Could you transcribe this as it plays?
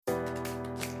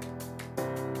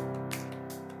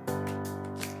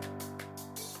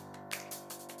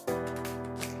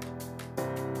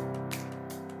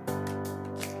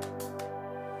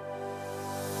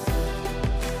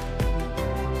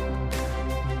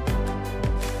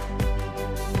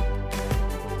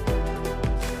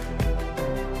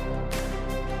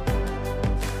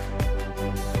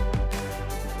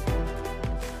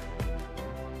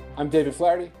I'm David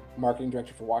Flaherty, Marketing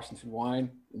Director for Washington Wine.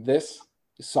 This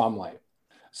is Sommelight.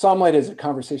 Sommelight is a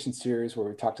conversation series where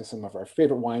we talk to some of our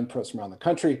favorite wine pros from around the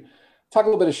country, talk a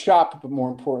little bit of shop, but more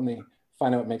importantly,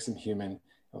 find out what makes them human,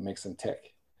 what makes them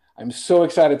tick. I'm so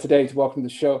excited today to welcome to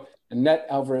the show Annette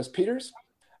Alvarez-Peters.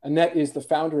 Annette is the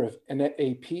founder of Annette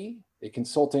AP, a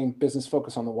consulting business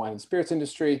focused on the wine and spirits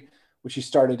industry, which she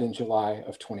started in July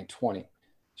of 2020.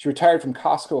 She retired from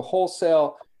Costco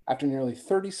Wholesale after nearly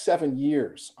 37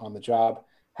 years on the job,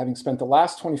 having spent the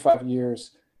last 25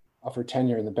 years of her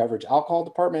tenure in the beverage alcohol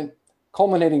department,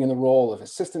 culminating in the role of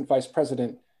Assistant Vice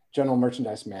President, General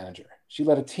Merchandise Manager. She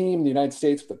led a team in the United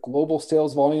States with a global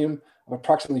sales volume of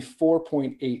approximately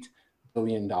 $4.8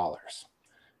 billion.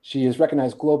 She is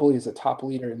recognized globally as a top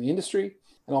leader in the industry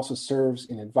and also serves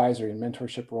in advisory and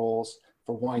mentorship roles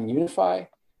for Wine Unify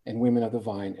and Women of the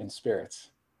Vine and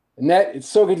Spirits. Annette, it's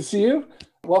so good to see you.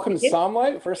 Welcome to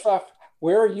Sommelight. First off,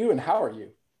 where are you and how are you?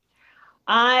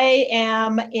 I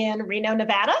am in Reno,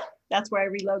 Nevada. That's where I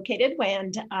relocated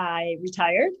when I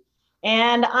retired.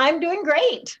 And I'm doing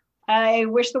great. I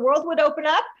wish the world would open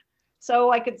up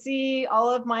so I could see all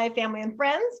of my family and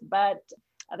friends. But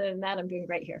other than that, I'm doing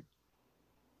great here.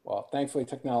 Well, thankfully,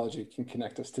 technology can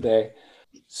connect us today.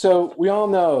 So we all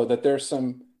know that there's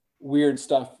some weird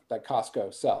stuff that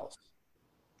Costco sells.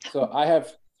 So I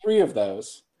have 3 of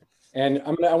those. And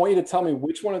I want you to tell me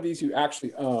which one of these you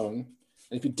actually own.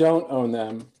 And if you don't own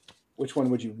them, which one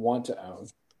would you want to own?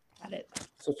 Got it.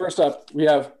 So first up, we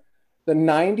have the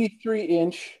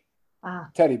 93-inch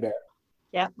teddy bear.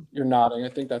 Yeah. You're nodding. I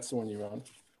think that's the one you own.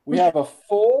 We have a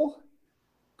full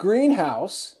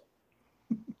greenhouse.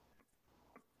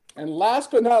 And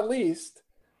last but not least,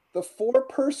 the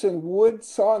 4-person wood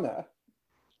sauna.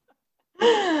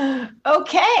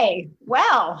 Okay.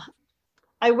 Well,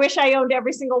 I wish I owned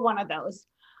every single one of those.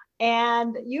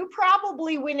 And you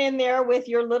probably went in there with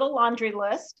your little laundry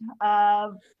list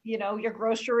of, your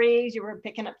groceries. You were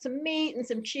picking up some meat and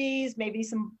some cheese, maybe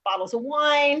some bottles of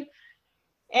wine.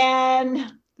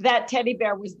 And that teddy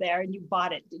bear was there and you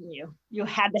bought it, didn't you? You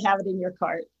had to have it in your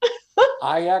cart.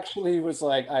 I actually was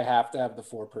like, I have to have the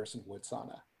 4-person wood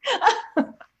sauna.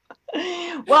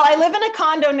 Well, I live in a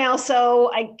condo now,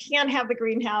 so I can't have the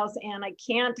greenhouse and I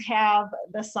can't have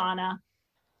the sauna.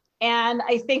 And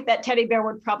I think that teddy bear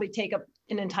would probably take up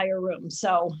an entire room.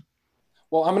 So,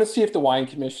 well, I'm going to see if the wine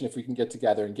commission, if we can get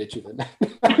together and get you the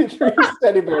 93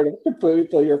 teddy bear to completely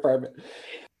fill your apartment.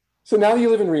 So now that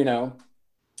you live in Reno,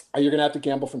 you're going to have to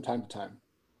gamble from time to time.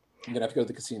 You're going to have to go to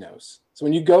the casinos. So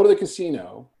when you go to the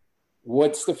casino,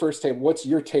 what's the first table? What's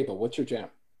your table? What's your jam?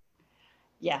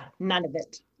 Yeah, none of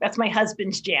it. That's my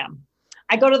husband's jam.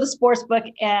 I go to the sports book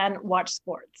and watch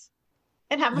sports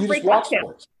and have a free cocktail.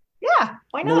 Sports? Yeah,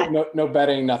 why not? No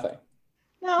betting, nothing.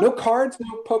 No cards,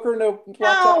 no poker, no.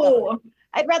 No,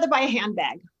 I'd rather buy a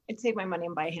handbag. I'd save my money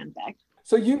and buy a handbag.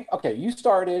 So you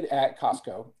started at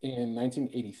Costco in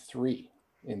 1983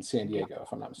 in San Diego,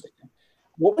 if I'm not mistaken.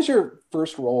 What was your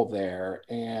first role there?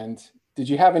 And did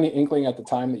you have any inkling at the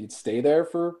time that you'd stay there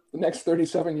for the next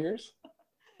 37 years?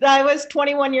 I was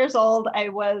 21 years old. I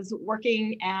was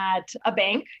working at a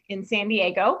bank in San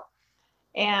Diego.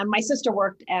 And my sister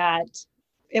worked at,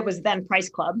 it was then Price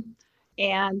Club.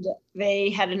 And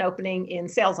they had an opening in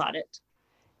sales audit.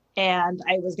 And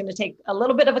I was going to take a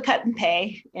little bit of a cut in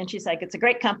pay. And she's like, it's a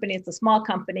great company. It's a small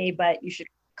company, but you should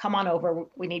come on over.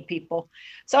 We need people.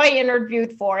 So I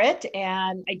interviewed for it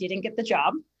and I didn't get the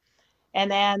job.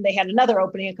 And then they had another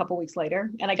opening a couple of weeks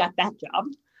later and I got that job.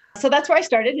 So that's where I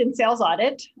started in sales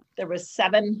audit. There was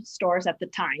 7 stores at the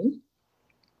time.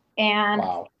 And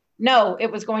wow. No, it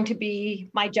was going to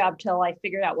be my job till I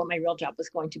figured out what my real job was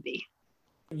going to be.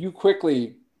 You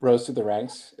quickly rose through the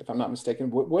ranks, if I'm not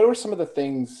mistaken. What were some of the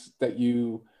things that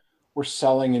you were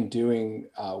selling and doing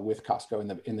with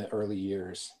Costco in the early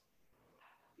years?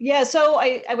 Yeah, so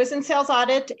I was in sales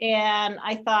audit and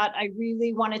I thought I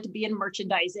really wanted to be in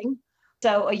merchandising.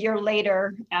 So a year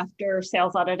later, after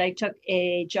sales audit, I took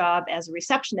a job as a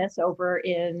receptionist over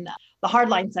in the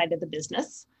hardline side of the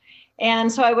business.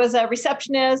 And so I was a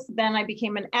receptionist, then I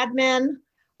became an admin.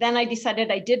 Then I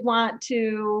decided I did want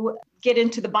to get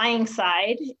into the buying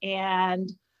side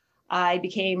and I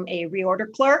became a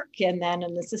reorder clerk and then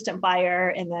an assistant buyer.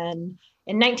 And then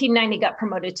in 1990 got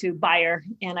promoted to buyer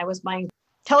and I was buying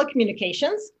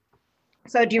telecommunications.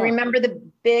 So do you remember the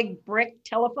big brick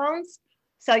telephones?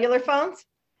 Cellular phones?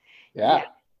 Yeah.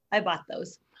 I bought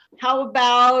those. How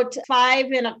about 5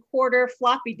 1/4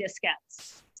 floppy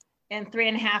diskettes and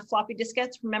 3 1/2 floppy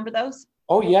diskettes? Remember those?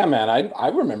 Oh yeah, man. I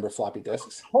remember floppy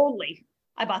disks. Totally.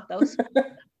 I bought those.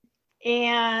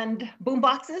 And boom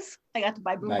boxes. I got to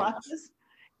buy boom boxes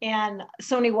and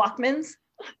Sony Walkmans.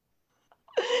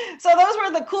 So those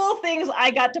were the cool things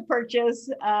I got to purchase.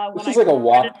 This is like a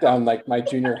walk down like my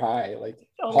junior high, like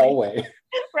totally. hallway.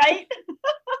 Right?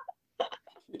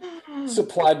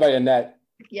 Supplied by Annette.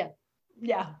 Yeah.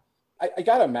 Yeah. I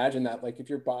gotta imagine that, like, if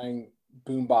you're buying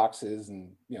boom boxes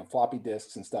and, you know, floppy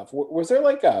disks and stuff, was there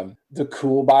like the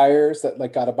cool buyers that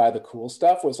like got to buy the cool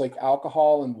stuff? Was like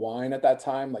alcohol and wine at that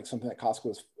time like something that Costco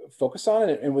was focused on?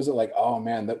 And was it like, oh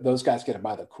man, those guys get to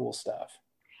buy the cool stuff?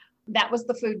 That was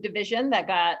the food division that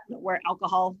got where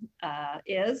alcohol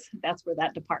is. That's where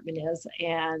that department is.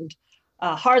 And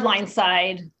hardline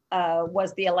side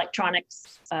was the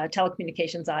electronics,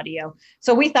 telecommunications, audio.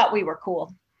 So we thought we were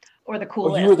cool, or the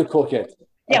coolest. Oh, you were the cool kids.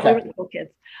 Yeah, okay. we were the cool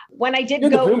kids. When I did You're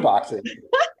go, the boom boxes.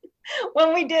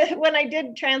 when I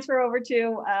did transfer over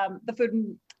to the food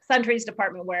and sundries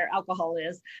department where alcohol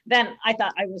is, then I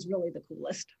thought I was really the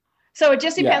coolest. So it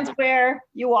just depends where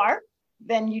you are.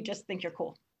 Then you just think you're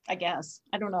cool, I guess.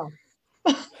 I don't know.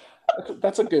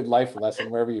 That's a good life lesson.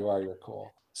 Wherever you are, you're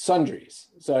cool. Sundries.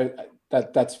 So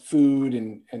that's food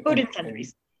and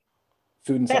sundries.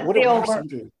 Food and sundries. What are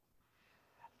sundries?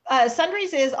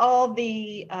 Sundries is all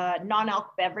the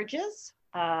non-alc beverages,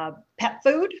 pet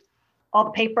food, all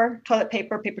the paper, toilet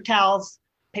paper, paper towels,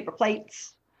 paper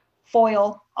plates,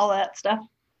 foil, all that stuff.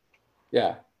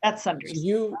 Yeah. That's sundries.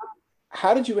 So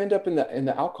how did you end up in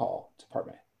the alcohol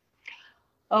department?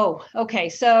 Oh, okay.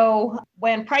 So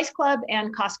when Price Club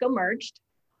and Costco merged,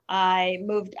 I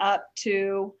moved up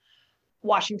to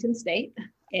Washington State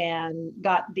and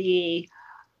got the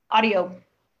audio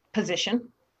position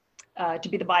to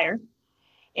be the buyer.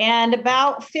 And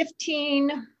about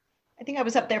 15, I think I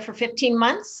was up there for 15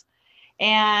 months.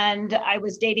 And I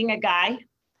was dating a guy,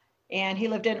 and he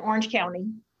lived in Orange County.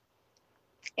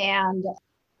 And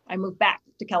I moved back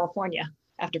to California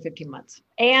after 15 months.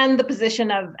 And the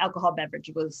position of alcohol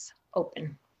beverage was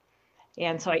open.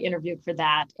 And so I interviewed for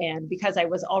that. And because I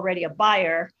was already a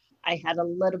buyer, I had a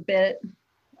little bit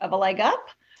of a leg up.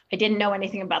 I didn't know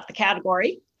anything about the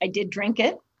category. I did drink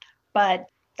it, but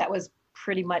that was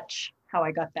pretty much how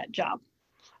I got that job.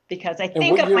 Because I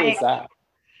think what year was that?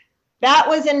 That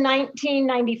was in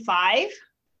 1995.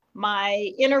 My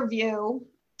interview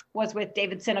was with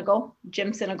David Sinegal,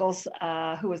 Jim Sinegal's,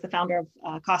 who was the founder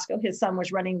of Costco. His son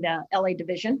was running the LA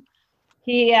division.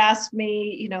 He asked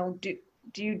me, you know, do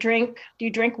you drink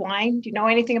wine? Do you know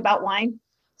anything about wine?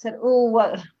 I said, a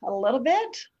little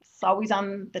bit. It's always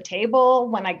on the table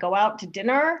when I go out to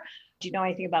dinner. Do you know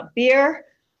anything about beer?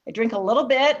 I drink a little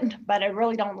bit, but I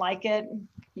really don't like it.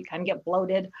 You kind of get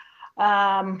bloated.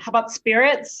 How about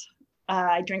spirits?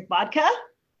 I drink vodka.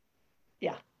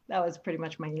 Yeah, that was pretty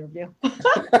much my interview.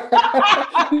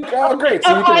 Oh, great.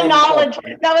 So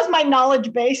that was my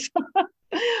knowledge base.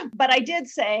 But I did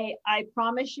say, I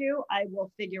promise you, I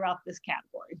will figure out this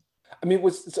category. I mean,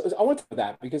 I went to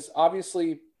that because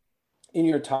obviously in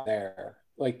your time there,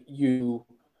 like you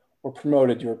were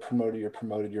promoted,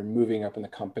 you're moving up in the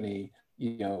company,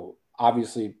 you know,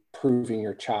 obviously proving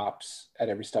your chops at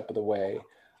every step of the way.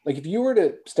 Like if you were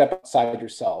to step outside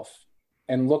yourself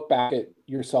and look back at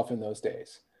yourself in those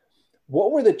days,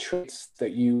 what were the traits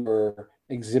that you were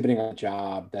exhibiting on the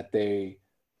job that they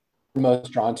were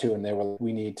most drawn to and they were like,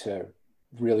 we need to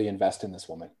really invest in this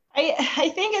woman?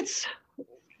 I think it's,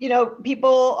 you know, people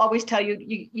always tell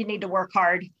you need to work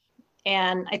hard.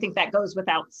 And I think that goes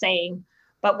without saying.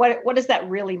 But what does that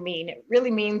really mean? It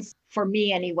really means, for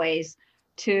me anyways,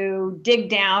 to dig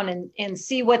down and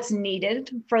see what's needed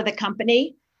for the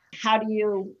company. How do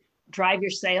you drive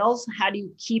your sales? How do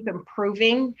you keep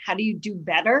improving? How do you do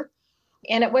better?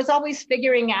 And it was always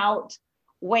figuring out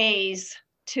ways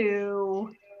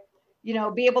to, you know,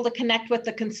 be able to connect with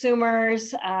the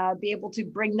consumers, be able to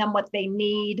bring them what they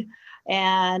need.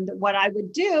 And what I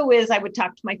would do is I would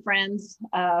talk to my friends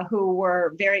who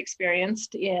were very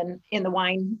experienced in the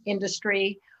wine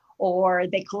industry, or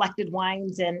they collected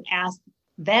wines, and asked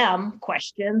them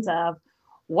questions of,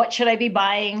 what should I be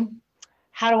buying?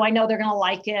 How do I know they're going to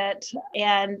like it?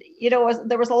 And, you know,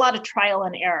 there was a lot of trial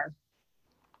and error.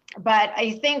 But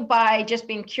I think by just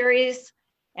being curious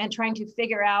and trying to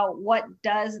figure out what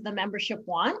does the membership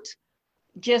want,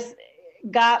 just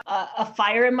got a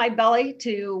fire in my belly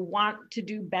to want to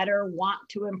do better, want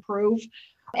to improve.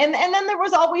 And then there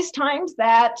was always times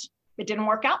that it didn't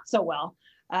work out so well.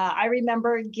 I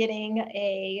remember getting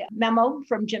a memo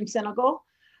from Jim Sinegal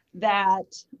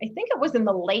that I think it was in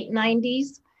the late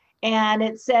 90s. And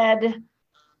it said,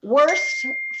 worst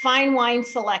fine wine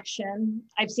selection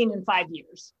I've seen in 5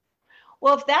 years.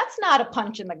 Well, if that's not a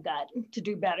punch in the gut to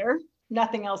do better,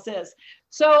 nothing else is.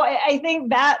 So I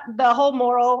think that the whole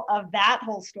moral of that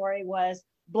whole story was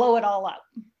blow it all up,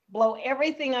 blow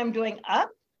everything I'm doing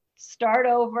up start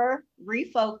over,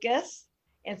 refocus,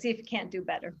 and see if you can't do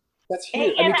better. That's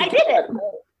huge. And I did it.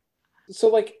 So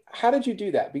like, how did you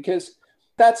do that? Because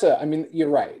I mean, you're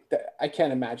right. I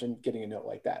can't imagine getting a note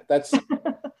like that. That's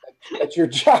your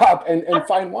job. And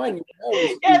fine wine,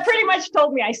 it pretty much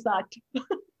told me I sucked.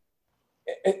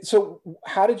 So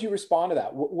how did you respond to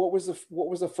that? What was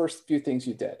the first few things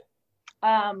you did?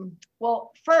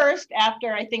 Well, first,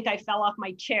 after I think I fell off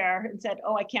my chair and said,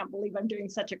 "Oh, I can't believe I'm doing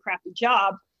such a crappy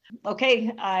job."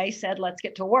 Okay, I said, "Let's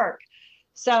get to work."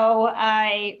 So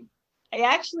I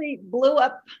actually blew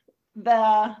up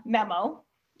the memo,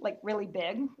 like really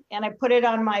big, and I put it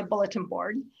on my bulletin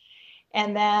board.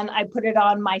 And then I put it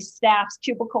on my staff's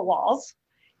cubicle walls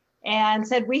and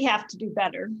said, "We have to do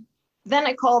better." Then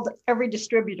I called every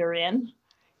distributor in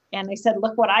and I said,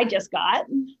 "Look what I just got.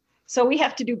 So we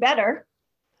have to do better.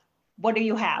 What do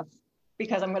you have?"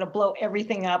 Because I'm going to blow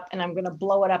everything up and I'm going to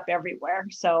blow it up everywhere.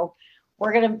 So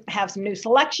we're going to have some new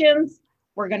selections.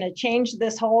 We're going to change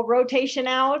this whole rotation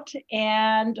out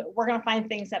and we're going to find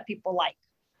things that people like.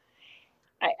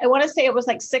 I want to say it was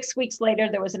like 6 weeks later,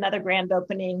 there was another grand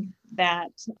opening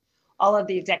that all of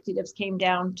the executives came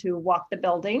down to walk the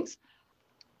buildings.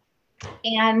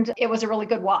 And it was a really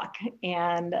good walk.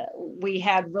 And we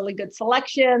had really good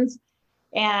selections.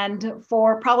 And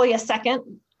for probably a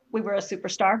second, we were a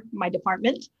superstar, my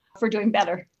department, for doing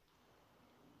better.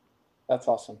 That's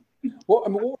awesome. Well, I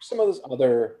mean, what were some of those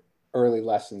other early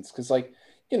lessons? Because I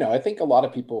think a lot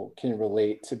of people can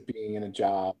relate to being in a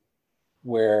job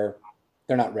where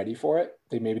they're not ready for it.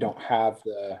 They maybe don't have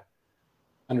the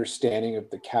understanding of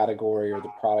the category or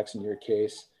the products in your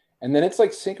case. And then it's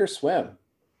like sink or swim,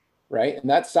 right? And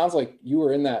that sounds like you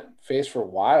were in that phase for a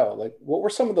while. Like, what were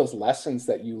some of those lessons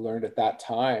that you learned at that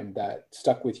time that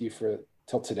stuck with you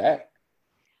till today?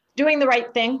 Doing the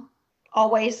right thing,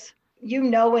 always. You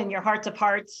know in your hearts of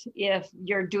hearts if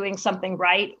you're doing something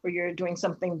right or you're doing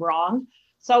something wrong.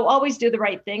 So always do the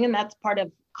right thing. And that's part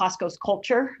of Costco's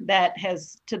culture that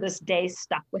has to this day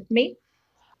stuck with me.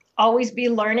 Always be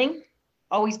learning,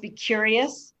 always be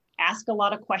curious, ask a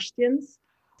lot of questions.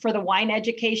 For the wine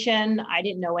education, I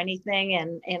didn't know anything.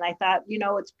 And I thought,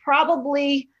 it's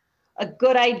probably a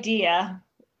good idea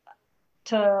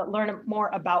to learn more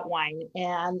about wine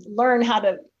and learn how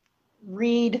to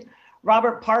read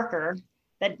Robert Parker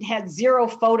that had 0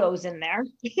 photos in there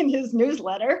in his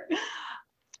newsletter.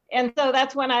 And so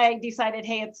that's when I decided,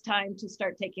 hey, it's time to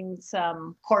start taking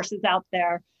some courses out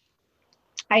there.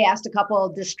 I asked a couple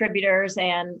of distributors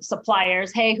and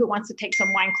suppliers, hey, who wants to take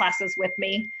some wine classes with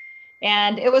me?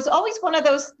 And it was always one of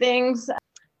those things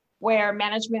where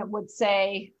management would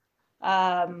say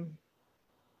to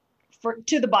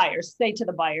the buyers,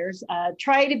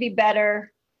 try to be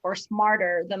better or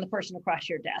smarter than the person across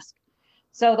your desk.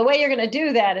 So the way you're going to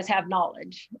do that is have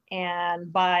knowledge.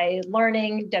 And by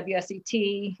learning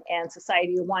WSET and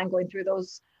Society of Wine, going through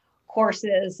those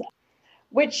courses,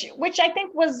 which I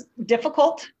think was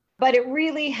difficult, but it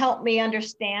really helped me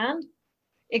understand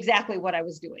exactly what I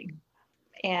was doing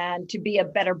and to be a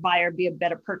better buyer, be a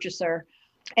better purchaser,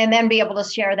 and then be able to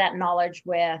share that knowledge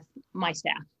with my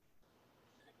staff.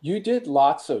 You did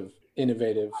lots of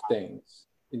innovative things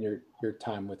in your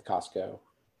time with Costco.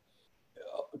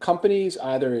 Companies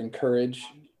either encourage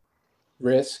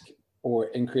risk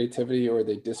and creativity or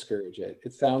they discourage it.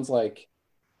 It sounds like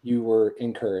you were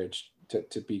encouraged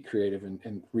to be creative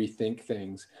and rethink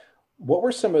things. What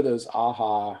were some of those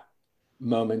aha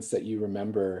moments that you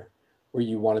remember where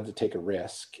you wanted to take a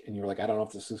risk and you were like, I don't know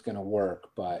if this is going to work,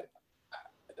 but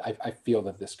I feel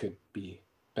that this could be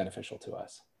beneficial to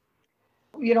us?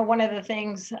 One of the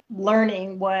things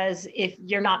learning was if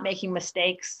you're not making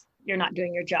mistakes, you're not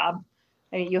doing your job.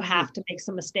 I mean, you have to make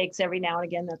some mistakes every now and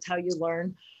again. That's how you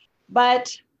learn.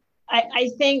 But I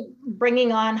think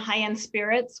bringing on high-end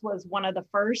spirits was one of the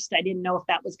first. I didn't know if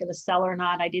that was going to sell or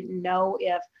not. I didn't know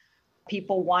if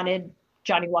people wanted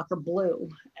Johnnie Walker Blue.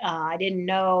 I didn't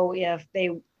know if they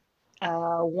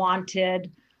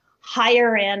wanted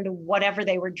higher end, whatever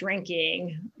they were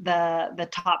drinking, the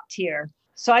top tier.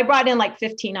 So I brought in like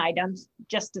 15 items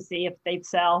just to see if they'd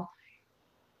sell.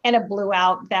 And it blew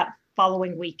out that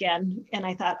following weekend. And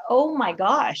I thought, oh my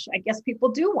gosh, I guess people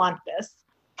do want this.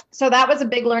 So that was a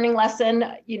big learning lesson.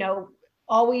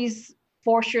 Always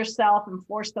force yourself and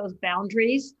force those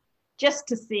boundaries just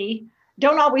to see.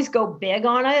 Don't always go big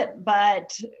on it,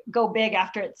 but go big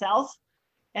after it sells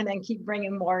and then keep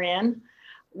bringing more in.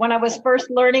 When I was first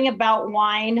learning about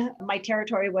wine, my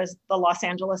territory was the Los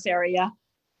Angeles area.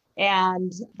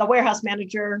 And the warehouse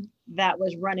manager that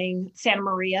was running Santa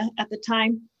Maria at the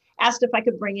time asked if I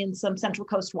could bring in some Central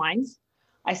Coast wines.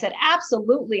 I said,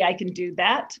 absolutely, I can do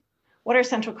that. What are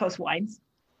Central Coast wines?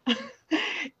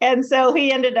 And so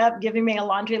he ended up giving me a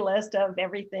laundry list of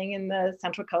everything in the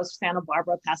Central Coast, Santa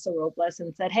Barbara, Paso Robles,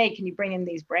 and said, hey, can you bring in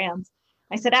these brands?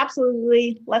 I said,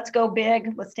 absolutely. Let's go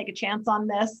big. Let's take a chance on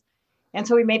this. And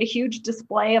so we made a huge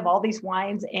display of all these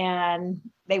wines and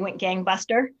they went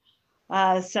gangbuster.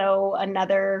 So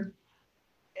another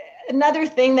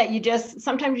thing that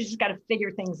sometimes you just got to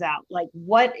figure things out. Like,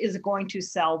 what is going to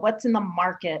sell? What's in the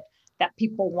market that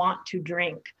people want to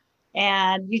drink?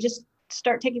 And you just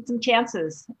start taking some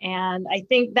chances. And I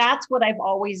think that's what I've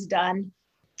always done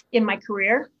in my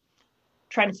career,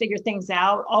 trying to figure things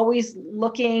out, always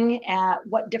looking at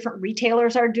what different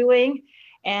retailers are doing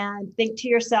and think to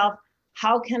yourself,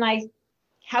 how can I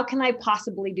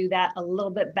possibly do that a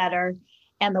little bit better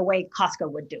and the way Costco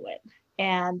would do it?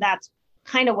 And that's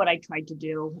kind of what I tried to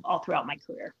do all throughout my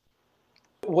career.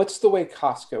 What's the way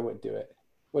Costco would do it?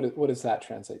 What does that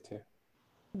translate to?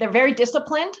 They're very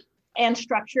disciplined and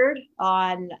structured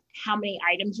on how many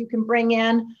items you can bring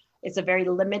in. It's a very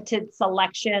limited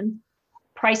selection.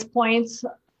 Price points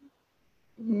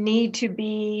need to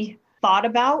be thought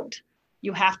about.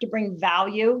 You have to bring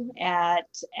value at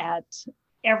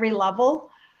every level.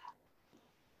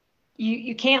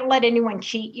 You can't let anyone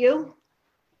cheat you.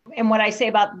 And what I say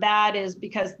about that is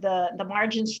because the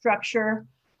margin structure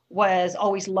was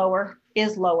always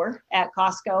is lower at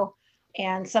Costco.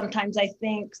 And sometimes I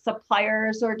think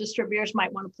suppliers or distributors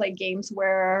might want to play games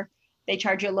where they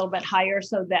charge you a little bit higher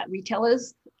so that retail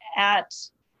is at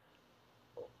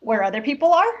where other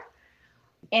people are.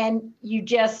 And you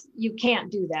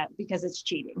can't do that because it's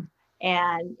cheating.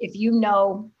 And if you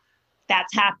know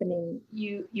that's happening,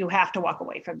 you have to walk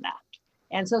away from that.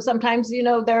 And so sometimes,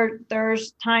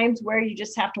 there's times where you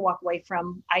just have to walk away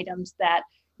from items that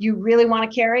you really want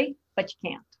to carry, but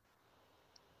you can't.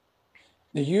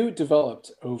 Now, you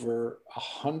developed over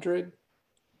 100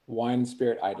 wine and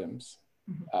spirit items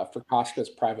for Costco's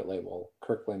private label,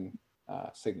 Kirkland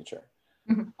Signature.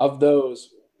 Mm-hmm. Of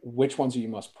those, which ones are you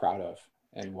most proud of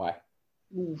and why?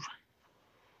 Ooh,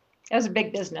 that was a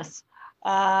big business.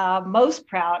 Most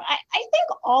proud, I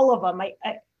think all of them.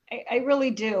 I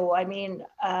really do. I mean,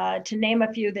 to name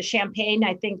a few, the champagne,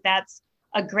 I think that's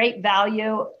a great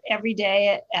value every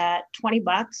day at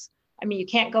 $20. I mean, you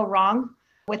can't go wrong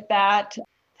with that.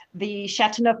 The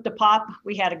Chateauneuf de Pape,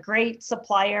 we had a great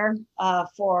supplier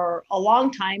for a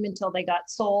long time until they got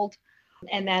sold.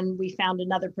 And then we found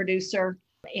another producer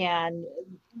and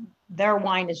their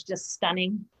wine is just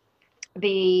stunning.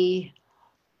 The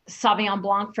Sauvignon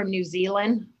Blanc from New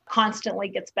Zealand constantly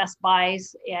gets Best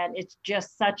Buys, and it's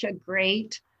just such a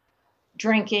great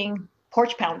drinking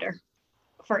porch pounder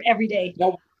for every day.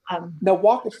 Now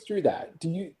walk us through that.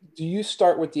 Do you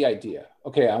start with the idea,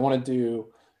 okay, I want to do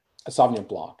a Sauvignon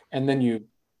Blanc, and then you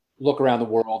look around the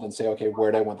world and say, okay,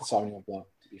 where do I want the Sauvignon Blanc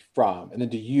to be from? And then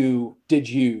did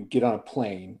you get on a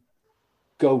plane,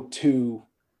 go to,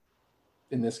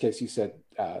 in this case, you said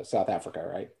South Africa,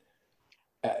 right?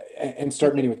 And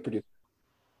start meeting with producers.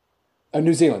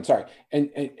 New Zealand, sorry,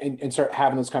 and start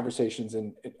having those conversations.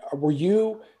 And were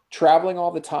you traveling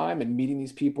all the time and meeting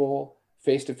these people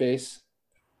face to face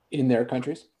in their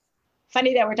countries?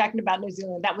 Funny that we're talking about New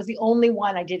Zealand. That was the only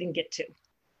one I didn't get to,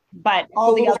 but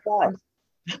all the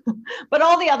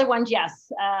other ones,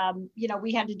 yes.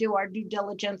 We had to do our due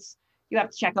diligence. You have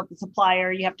to check out the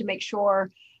supplier. You have to make sure,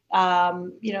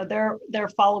 they're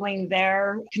following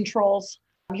their controls.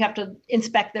 You have to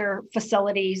inspect their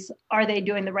facilities. Are they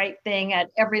doing the right thing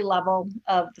at every level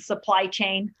of the supply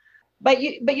chain? But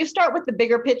you start with the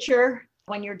bigger picture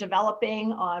when you're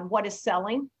developing on what is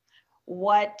selling,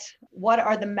 what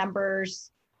are the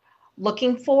members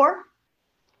looking for,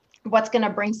 what's going to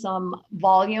bring some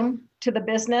volume to the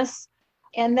business,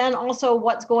 and then also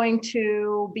what's going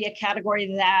to be a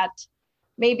category that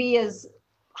maybe is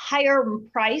higher in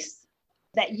price,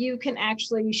 that you can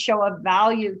actually show a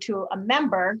value to a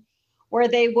member where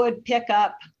they would pick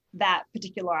up that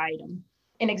particular item.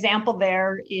 An example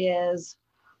there is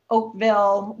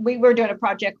Oakville. We were doing a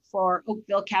project for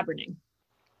Oakville Cabernet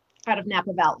out of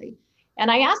Napa Valley. And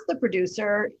I asked the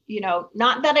producer,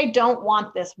 not that I don't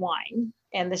want this wine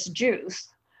and this juice,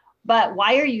 but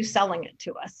why are you selling it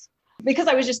to us? Because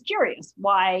I was just curious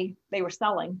why they were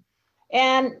selling.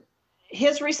 And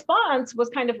his response was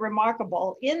kind of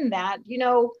remarkable in that,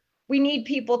 we need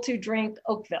people to drink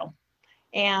Oakville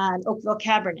and Oakville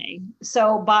Cabernet.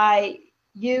 So by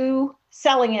you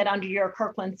selling it under your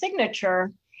Kirkland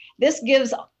signature, this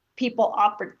gives people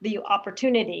the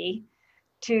opportunity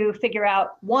to figure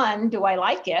out, one, do I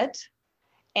like it?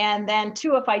 And then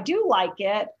two, if I do like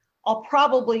it, I'll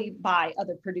probably buy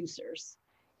other producers.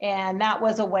 And that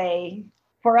was a way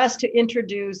for us to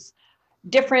introduce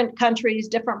different countries,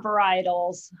 different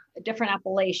varietals, different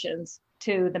appellations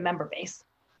to the member base.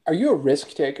 Are you a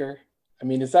risk taker? I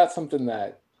mean, is that something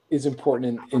that is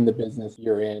important in the business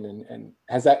you're in? And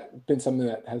has that been something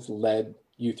that has led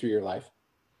you through your life?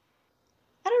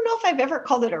 I don't know if I've ever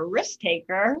called it a risk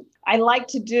taker. I like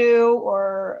to do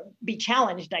or be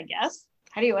challenged, I guess.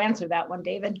 How do you answer that one,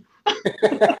 David?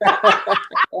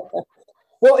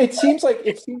 Well, it seems like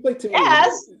to me.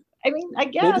 Yes. I mean, I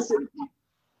guess.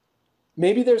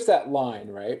 Maybe there's that line,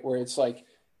 right? Where it's like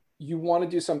you want to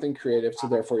do something creative, so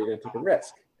therefore you're going to take a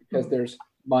risk because there's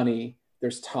money,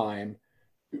 there's time,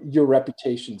 your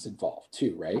reputation's involved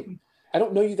too, right? I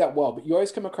don't know you that well, but you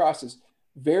always come across as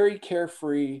very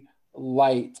carefree,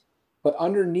 light, but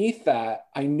underneath that,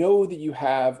 I know that you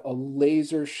have a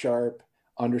laser sharp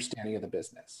understanding of the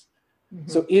business.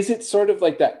 So is it sort of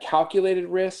like that calculated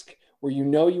risk where you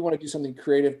know you want to do something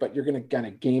creative, but you're going to kind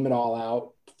of game it all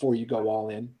out before you go all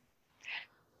in?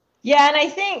 Yeah, and I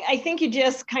think you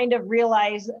just kind of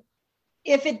realize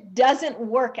if it doesn't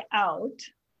work out,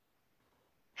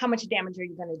 how much damage are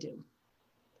you going to do?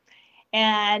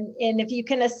 And if you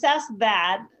can assess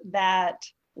that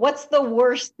what's the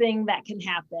worst thing that can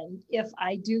happen if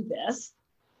I do this,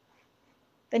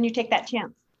 then you take that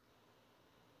chance.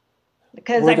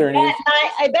 Because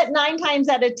I bet 9 times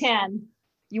out of 10,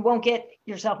 you won't get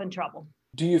yourself in trouble.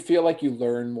 Do you feel like you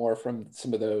learn more from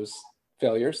some of those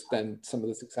failures than some of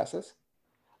the successes?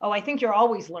 Oh, I think you're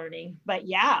always learning, but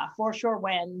yeah, for sure.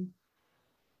 When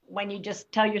you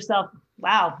just tell yourself,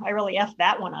 wow, I really effed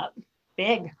that one up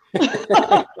big.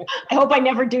 I hope I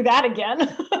never do that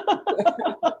again.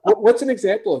 What's an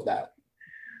example of that?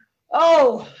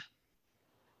 Oh,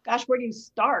 gosh, where do you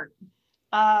start?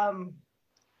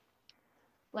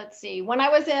 Let's see. When I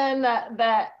was in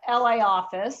the LA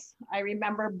office, I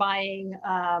remember buying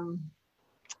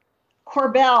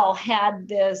Corbel had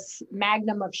this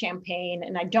magnum of champagne,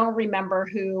 and I don't remember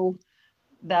who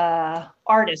the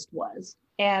artist was.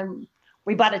 And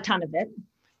we bought a ton of it,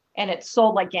 and it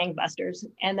sold like gangbusters.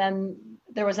 And then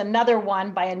there was another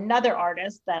one by another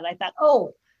artist that I thought,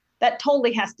 oh, that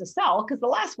totally has to sell because the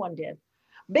last one did.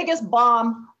 Biggest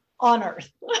bomb on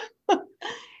earth.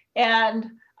 And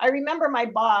I remember my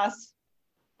boss,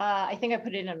 I think I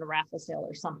put it in a raffle sale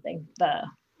or something, the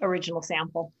original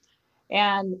sample.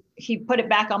 And he put it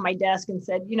back on my desk and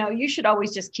said, you should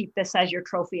always just keep this as your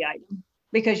trophy item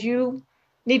because you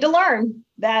need to learn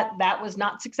that that was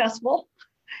not successful.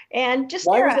 And just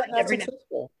why was that not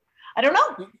successful? I don't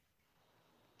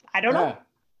know.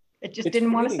 It just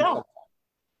didn't want to sell. Sometimes.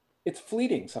 It's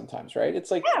fleeting sometimes, right?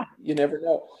 It's like, you never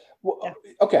know. Well,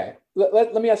 okay,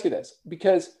 let me ask you this,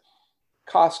 because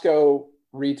Costco,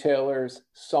 retailers,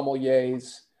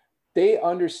 sommeliers, they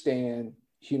understand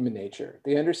human nature.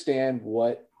 They understand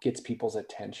what gets people's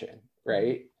attention,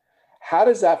 right? How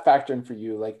does that factor in for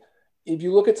you? Like, if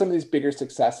you look at some of these bigger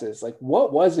successes, like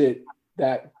what was it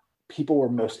that people were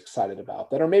most excited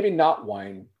about that are maybe not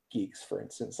wine geeks, for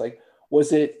instance? Like,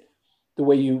 was it the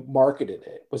way you marketed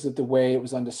it? Was it the way it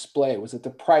was on display? Was it the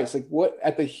price? Like, what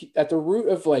at the root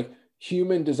of like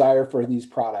human desire for these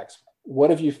products,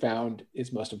 what have you found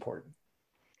is most important?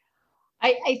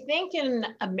 I think in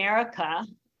America,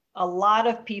 a lot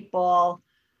of people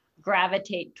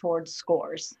gravitate towards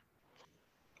scores.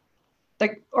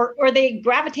 Or they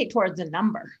gravitate towards a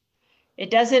number.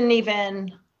 It doesn't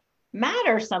even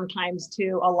matter sometimes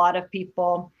to a lot of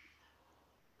people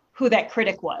who that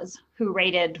critic was, who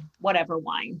rated whatever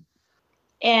wine.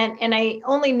 And I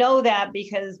only know that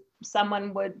because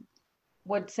someone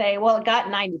would say, well, it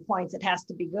got 90 points, it has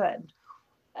to be good.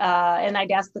 And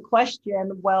I'd ask the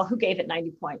question, well, who gave it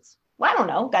 90 points? Well, I don't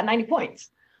know, got 90 points.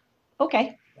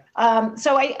 Okay.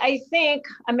 So I think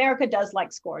America does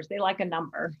like scores. They like a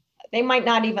number. They might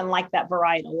not even like that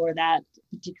varietal or that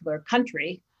particular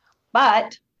country,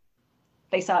 but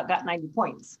they saw it got 90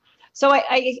 points. So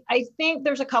I think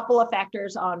there's a couple of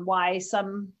factors on why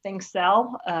some things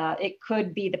sell. It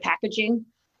could be the packaging.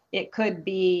 It could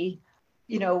be,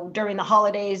 during the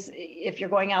holidays, if you're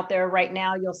going out there right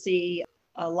now, you'll see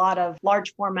a lot of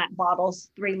large format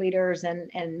bottles, 3 liters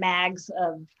and mags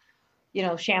of,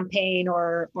 champagne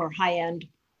or high-end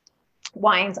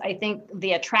wines. I think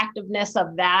the attractiveness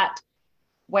of that,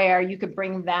 where you could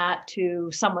bring that to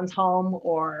someone's home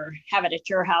or have it at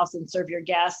your house and serve your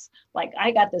guests. Like,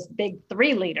 I got this big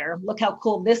 3 liter. Look how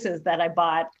cool this is that I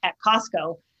bought at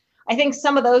Costco. I think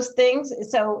some of those things.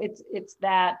 So it's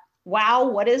that, wow,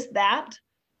 what is that?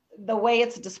 The way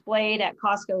it's displayed at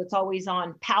Costco, it's always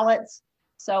on pallets.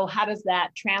 So how does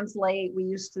that translate? We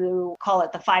used to call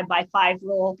it the 5x5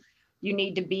 rule. You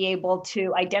need to be able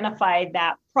to identify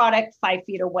that product 5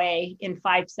 feet away in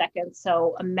 5 seconds.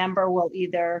 So a member will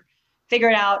either figure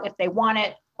it out if they want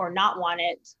it or not want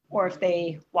it, or if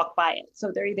they walk by it.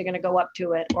 So they're either going to go up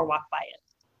to it or walk by it.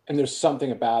 And there's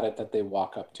something about it that they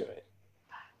walk up to it.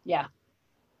 Yeah.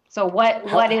 So what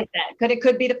is that?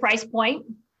 Could be the price point.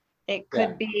 It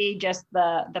could be just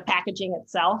the packaging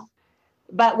itself.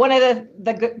 But one of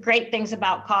the great things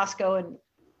about Costco,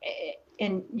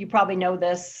 and you probably know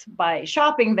this by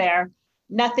shopping there,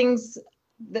 there's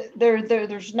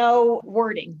no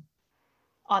wording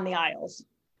on the aisles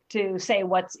to say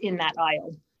what's in that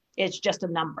aisle. It's just a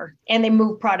number, and they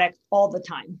move product all the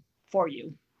time for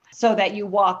you, so that you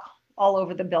walk all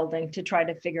over the building to try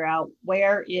to figure out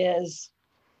where's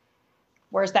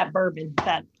that bourbon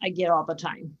that I get all the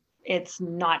time. It's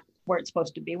not where it's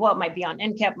supposed to be. Well, it might be on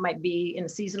end cap, might be in a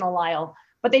seasonal aisle,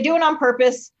 but they do it on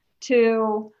purpose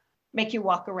to make you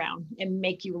walk around and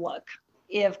make you look.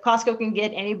 If Costco can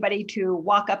get anybody to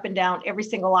walk up and down every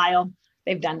single aisle,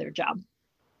 they've done their job.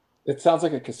 It sounds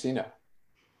like a casino.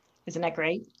 Isn't that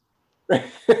great?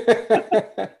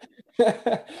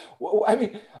 Well, I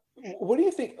mean, what do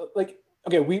you think? Like,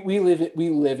 okay, we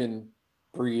live and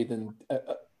breathe in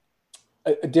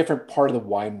a different part of the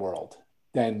wine world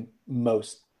than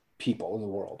most people in the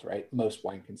world, right? Most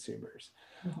wine consumers.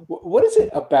 Mm-hmm. What is it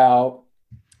about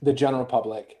the general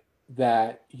public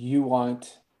that you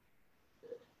want,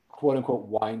 quote unquote,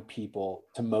 wine people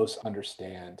to most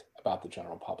understand about the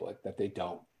general public that they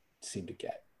don't seem to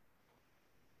get?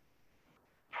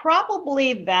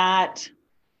 Probably that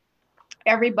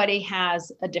everybody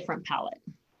has a different palate,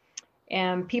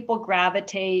 and people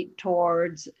gravitate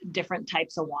towards different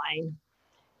types of wine,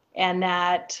 and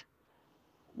that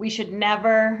we should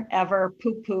never, ever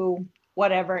poo-poo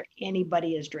whatever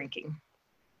anybody is drinking.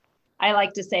 I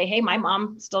like to say, hey, my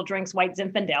mom still drinks white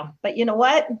Zinfandel, but you know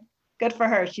what? Good for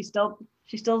her. She still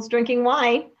is drinking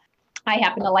wine. I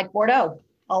happen to like Bordeaux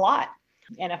a lot.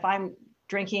 And if I'm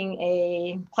drinking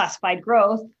a classified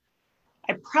growth,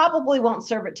 I probably won't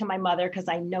serve it to my mother because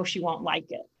I know she won't like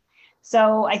it.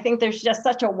 So I think there's just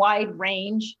such a wide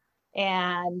range,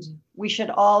 and we should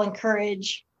all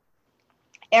encourage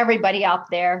everybody out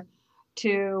there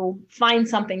to find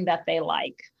something that they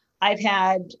like. I've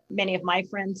had many of my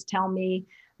friends tell me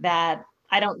that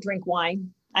I don't drink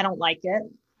wine. I don't like it.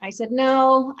 I said,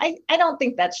 no, I don't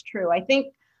think that's true. I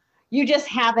think you just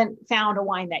haven't found a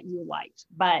wine that you liked.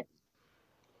 But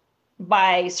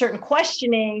by certain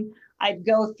questioning, I'd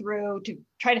go through to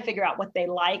try to figure out what they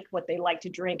like to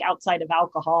drink outside of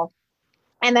alcohol.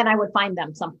 And then I would find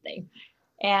them something.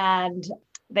 And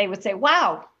they would say,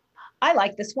 wow, I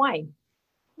like this wine.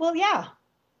 Well, yeah,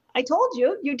 I told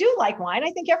you, you do like wine.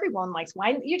 I think everyone likes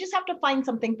wine. You just have to find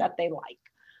something that they like.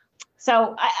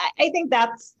 So I think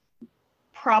that's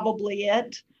probably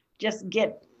it. Just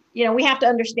we have to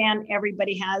understand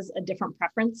everybody has a different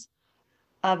preference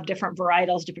of different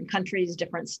varietals, different countries,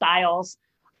 different styles,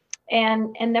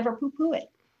 and never poo-poo it.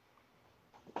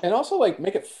 And also, like,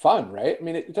 make it fun, right? I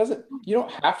mean, you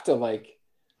don't have to like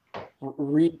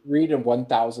read a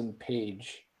 1,000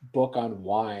 page book on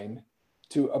wine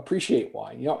to appreciate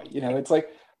wine. It's like,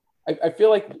 I feel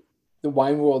like the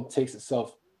wine world takes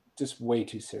itself just way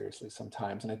too seriously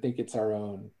sometimes. And I think it's our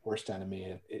own worst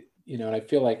enemy. And I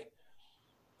feel like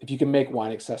if you can make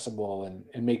wine accessible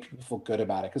and make people feel good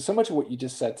about it, because so much of what you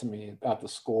just said to me about the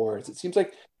scores, it seems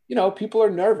like, people are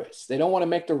nervous. They don't want to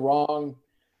make the wrong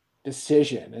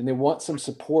decision, and they want some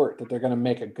support that they're going to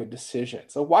make a good decision.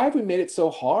 So why have we made it so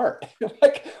hard?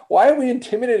 Like, why have we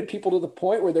intimidated people to the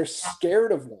point where they're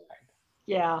scared of wine?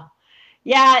 Yeah.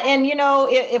 Yeah. And,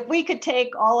 if we could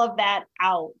take all of that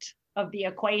out of the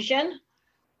equation,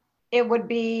 it would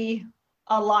be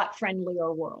a lot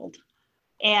friendlier world.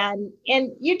 And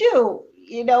you do,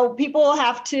 people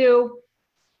have to,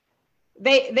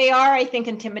 they are, I think,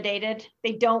 intimidated.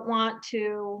 They don't want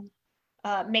to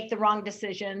make the wrong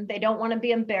decision. They don't want to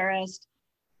be embarrassed.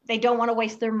 They don't want to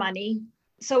waste their money.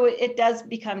 So it does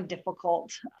become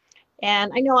difficult.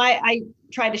 And I know I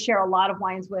try to share a lot of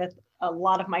wines with a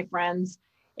lot of my friends.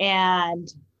 And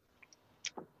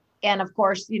of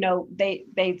course, they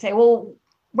say, well,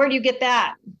 where do you get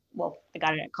that? Well, I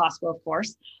got it at Costco, of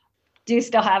course. Do you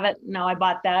still have it? No, I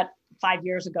bought that 5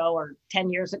 years ago or 10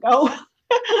 years ago.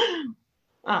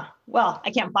 Well,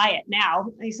 I can't buy it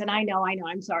now. He said, I know,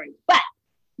 I'm sorry. But,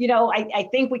 I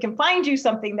think we can find you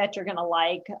something that you're going to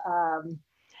like.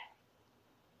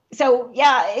 So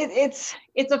yeah, it's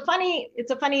a funny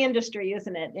industry,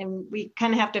 isn't it? And we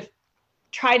kind of have to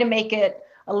try to make it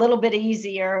a little bit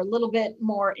easier, a little bit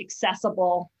more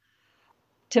accessible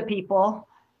to people,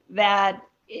 that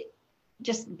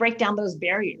just break down those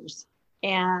barriers.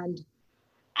 And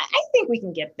I think we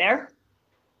can get there.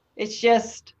 It's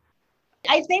just,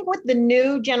 I think with the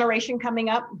new generation coming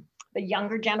up, the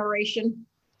younger generation,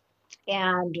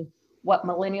 and what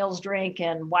millennials drink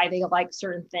and why they like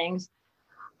certain things,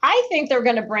 I think they're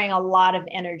going to bring a lot of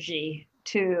energy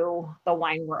to the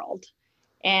wine world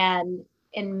and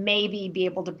maybe be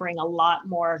able to bring a lot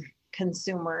more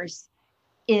consumers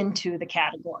into the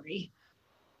category,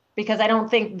 because I don't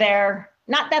think they're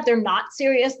not that they're not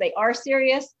serious, they are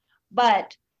serious,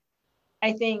 but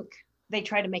I think they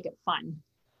try to make it fun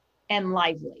and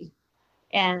lively.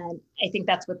 And I think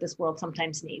that's what this world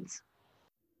sometimes needs.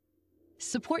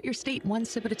 Support your state one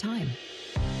sip at a time.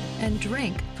 And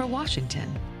drink for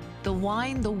Washington. The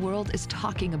wine the world is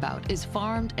talking about is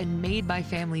farmed and made by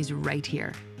families right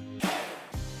here.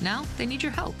 Now they need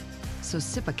your help. So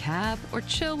sip a cab or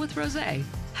chill with rosé.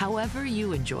 However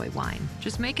you enjoy wine,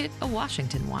 just make it a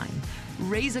Washington wine.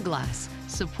 Raise a glass,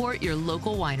 support your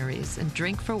local wineries, and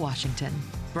drink for Washington.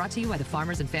 Brought to you by the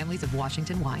farmers and families of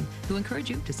Washington Wine, who encourage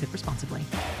you to sip responsibly.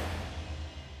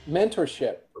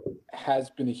 Mentorship has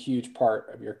been a huge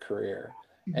part of your career.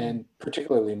 Mm-hmm. And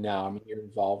particularly now, I mean, you're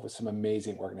involved with some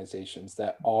amazing organizations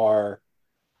that are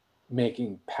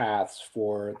making paths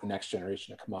for the next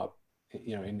generation to come up,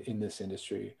 you know, in this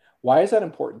industry. Why is that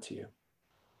important to you?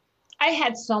 I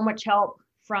had so much help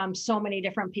from so many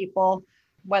different people,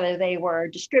 whether they were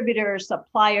distributors,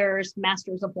 suppliers,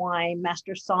 masters of wine,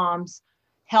 master somms,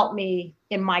 helped me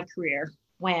in my career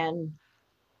when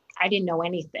I didn't know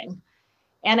anything.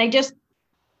 And I just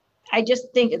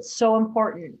think it's so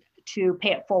important to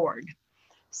pay it forward.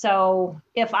 So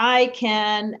if I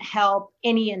can help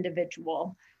any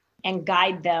individual and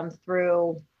guide them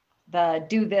through the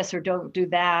do this or don't do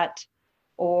that,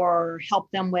 or help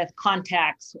them with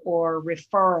contacts or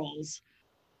referrals,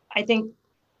 I think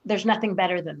there's nothing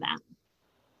better than that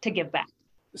to give back.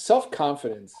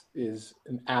 Self-confidence is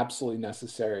an absolutely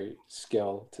necessary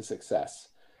skill to success.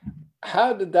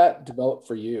 How did that develop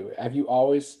for you? Have you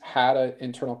always had an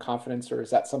internal confidence, or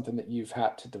is that something that you've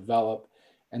had to develop?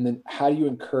 And then how do you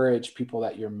encourage people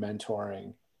that you're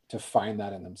mentoring to find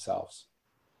that in themselves?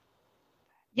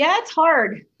 Yeah, it's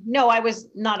hard. No, I was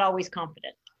not always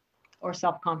confident or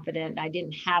self-confident. I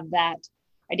didn't have that.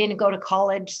 I didn't go to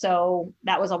college, so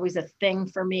that was always a thing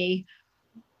for me.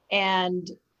 And,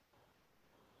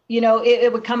 you know,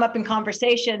 it would come up in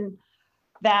conversation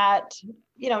that,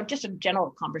 you know, just a general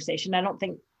conversation. I don't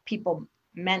think people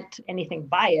meant anything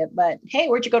by it, but hey,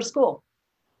 where'd you go to school?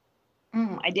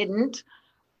 I didn't.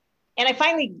 And I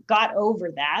finally got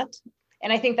over that.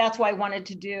 And I think that's why I wanted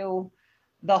to do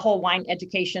the whole wine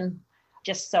education,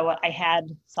 just so I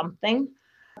had something.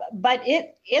 But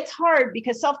it's hard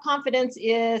because self-confidence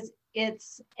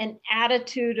it's an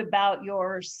attitude about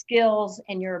your skills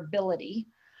and your ability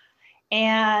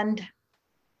and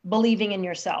believing in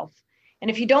yourself. And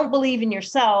if you don't believe in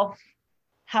yourself,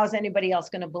 how's anybody else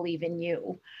going to believe in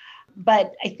you?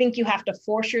 But I think you have to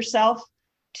force yourself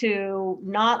to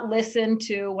not listen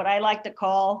to what I like to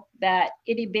call that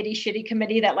itty bitty shitty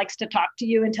committee that likes to talk to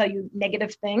you and tell you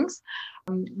negative things.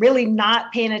 Really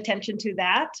not paying attention to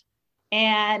that,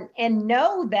 and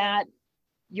know that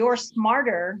you're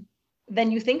smarter than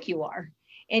you think you are,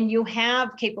 and you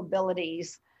have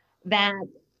capabilities that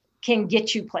can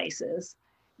get you places.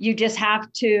 You just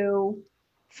have to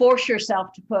force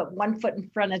yourself to put one foot in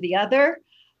front of the other.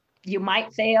 You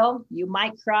might fail, you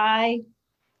might cry,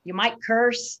 you might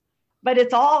curse, but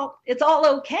it's all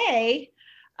okay.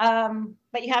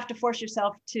 But you have to force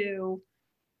yourself to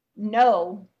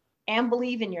know and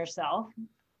believe in yourself,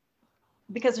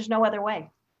 because there's no other way.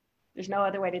 There's no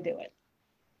other way to do it.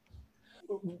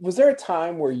 Was there a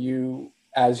time where you,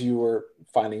 as you were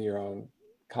finding your own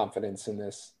confidence in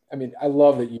this, I mean, I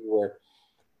love that you were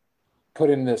put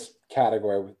in this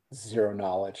category with zero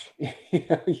knowledge.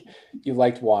 You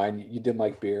liked wine, you didn't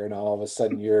like beer, and all of a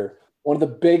sudden you're one of the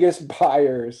biggest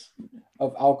buyers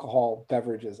of alcohol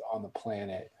beverages on the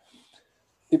planet.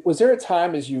 Was there a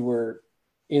time as you were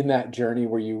in that journey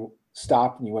where you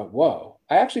stopped and you went, whoa,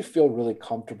 I actually feel really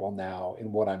comfortable now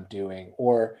in what I'm doing?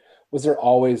 Or was there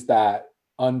always that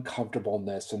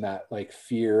uncomfortableness and that like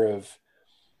fear of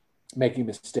making a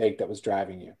mistake that was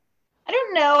driving you? I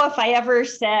don't know if I ever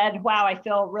said, wow, I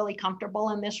feel really comfortable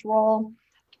in this role,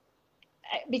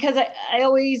 because I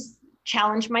always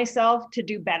challenge myself to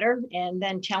do better, and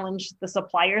then challenge the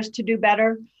suppliers to do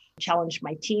better, challenge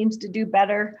my teams to do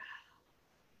better.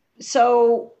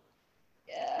 So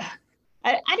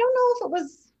I don't know if it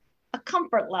was a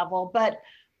comfort level, but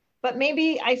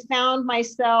maybe I found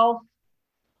myself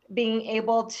being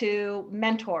able to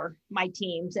mentor my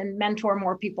teams and mentor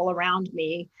more people around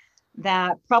me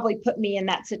that probably put me in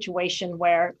that situation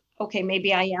where, okay,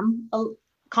 maybe I am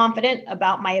confident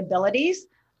about my abilities,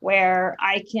 where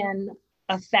I can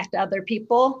affect other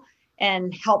people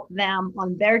and help them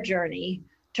on their journey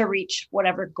to reach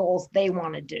whatever goals they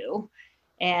want to do,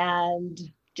 and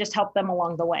just help them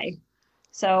along the way.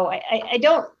 So I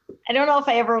don't know if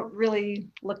I ever really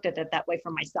looked at it that way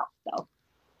for myself, though.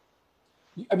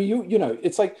 I mean, you know,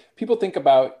 it's like people think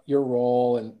about your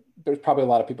role, and there's probably a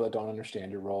lot of people that don't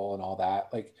understand your role and all that.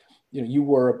 Like, you know, you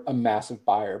were a massive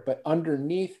buyer, but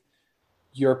underneath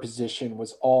your position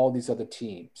was all these other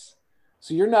teams.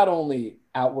 So you're not only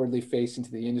outwardly facing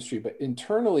to the industry, but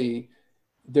internally,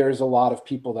 there's a lot of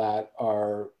people that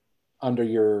are under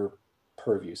your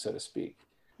purview, so to speak.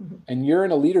 Mm-hmm. And you're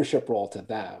in a leadership role to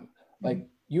them. Like, mm-hmm.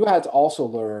 you had to also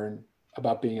learn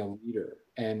about being a leader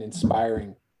and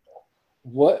inspiring.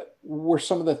 What were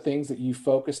some of the things that you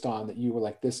focused on that you were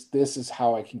like, this is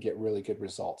how I can get really good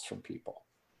results from people?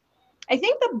 I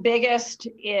think the biggest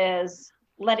is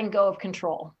letting go of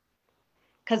control,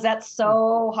 because that's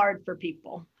so hard for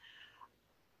people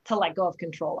to let go of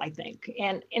control, I think.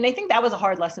 And I think that was a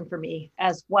hard lesson for me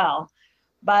as well.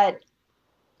 But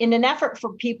in an effort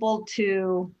for people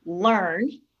to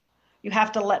learn, you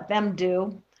have to let them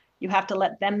do, you have to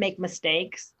let them make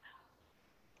mistakes.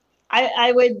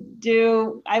 I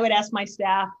would ask my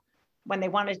staff when they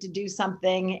wanted to do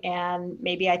something and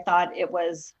maybe I thought it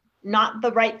was not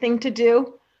the right thing to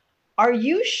do. Are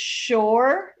you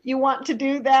sure you want to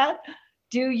do that?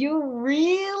 Do you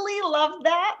really love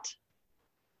that?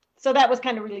 So that was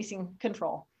kind of releasing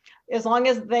control. As long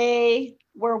as they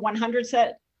were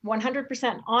 100%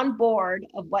 on board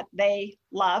of what they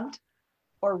loved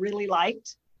or really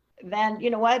liked, then you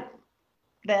know what?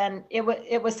 Then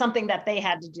it was something that they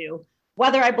had to do,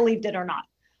 whether I believed it or not.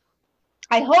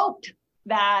 I hoped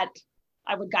that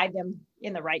I would guide them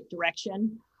in the right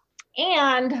direction.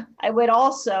 And I would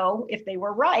also, if they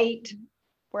were right,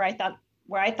 where I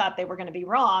thought they were going to be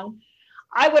wrong,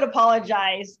 I would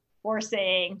apologize for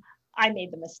saying I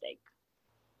made the mistake.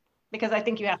 Because I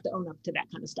think you have to own up to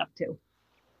that kind of stuff too.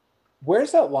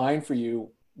 Where's that line for you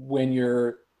when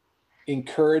you're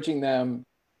encouraging them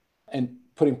and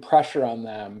putting pressure on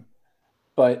them,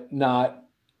 but not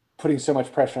putting so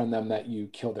much pressure on them that you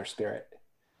kill their spirit?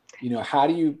 You know, how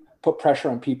do you put pressure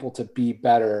on people to be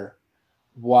better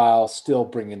while still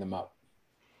bringing them up?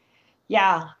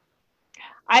 Yeah,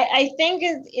 I think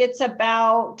it's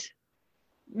about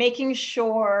making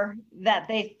sure that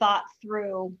they thought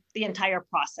through the entire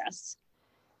process.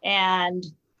 And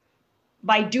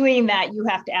by doing that, you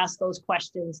have to ask those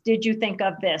questions. Did you think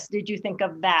of this? Did you think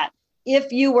of that?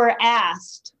 If you were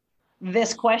asked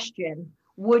this question,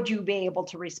 would you be able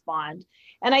to respond?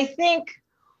 And I think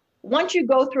once you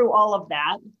go through all of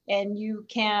that and you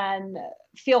can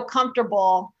feel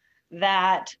comfortable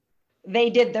that they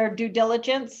did their due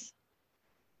diligence,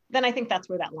 then I think that's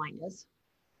where that line is.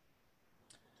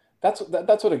 That's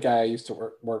what a guy I used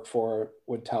to work for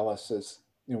would tell us as,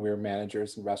 you know, we were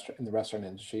managers in the restaurant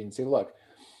industry, and say, look,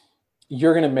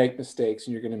 you're going to make mistakes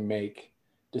and you're going to make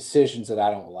decisions that I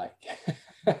don't like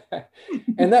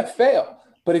and that fail.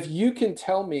 But if you can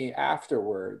tell me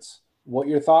afterwards what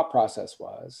your thought process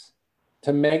was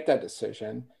to make that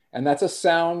decision, and that's a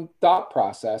sound thought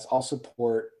process, I'll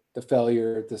support the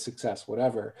failure, the success,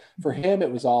 whatever. For him,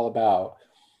 it was all about,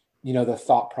 you know, the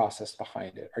thought process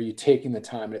behind it. Are you taking the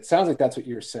time? And it sounds like that's what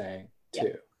you're saying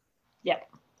too. Yeah,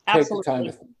 absolutely. Take the time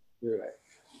to think through it.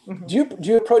 Mm-hmm. Do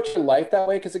you approach your life that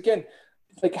way? Because again,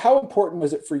 like, how important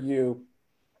was it for you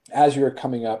as you were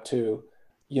coming up to,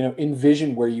 you know,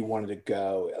 envision where you wanted to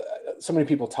go? So many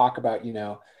people talk about, you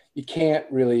know, you can't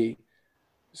really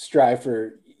strive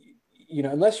for, you know,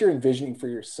 unless you're envisioning for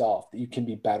yourself that you can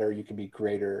be better, you can be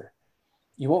greater,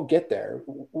 you won't get there.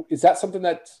 Is that something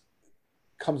that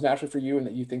comes naturally for you and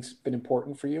that you think's been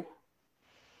important for you?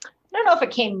 I don't know if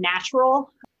it came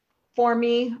natural for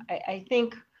me. I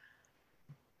think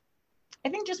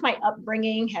just my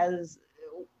upbringing has,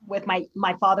 with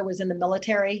my father was in the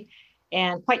military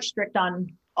and quite strict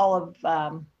on all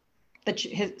of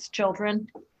his children.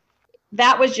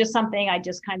 That was just something I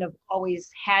just kind of always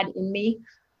had in me.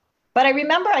 But I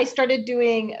remember I started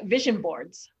doing vision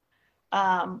boards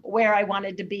where I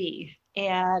wanted to be.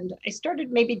 And I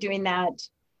started maybe doing that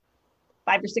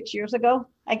 5 or 6 years ago,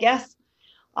 I guess,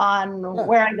 on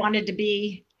where I wanted to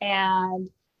be and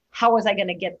how was I going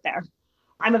to get there.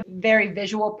 I'm a very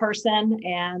visual person.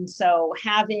 And so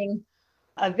having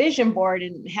a vision board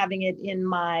and having it in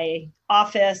my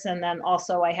office, and then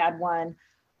also I had one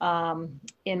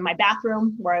in my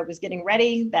bathroom where I was getting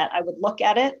ready, that I would look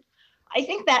at it. I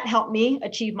think that helped me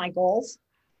achieve my goals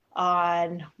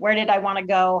on where did I want to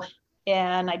go?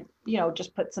 And I,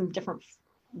 just put some different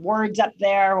words up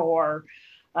there or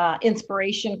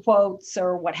inspiration quotes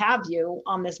or what have you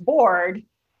on this board.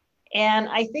 And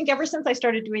I think ever since I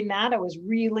started doing that, I was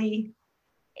really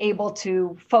able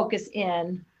to focus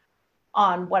in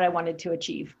on what I wanted to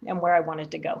achieve and where I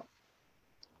wanted to go.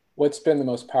 What's been the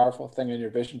most powerful thing on your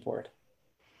vision board?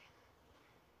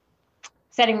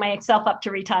 Setting myself up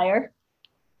to retire.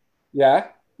 Yeah.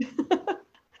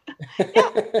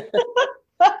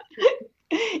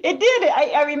 It did.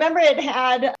 I remember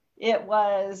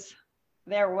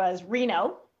there was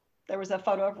Reno. There was a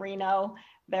photo of Reno.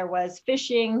 There was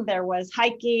fishing. There was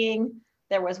hiking.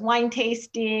 There was wine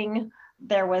tasting.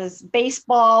 There was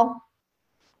baseball.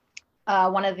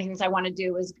 One of the things I want to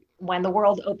do is when the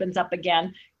world opens up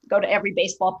again, go to every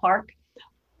baseball park.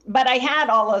 But I had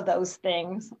all of those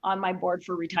things on my board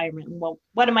for retirement. Well,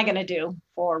 what am I going to do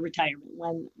for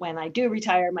retirement? When I do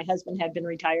retire, my husband had been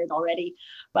retired already.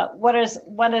 But what is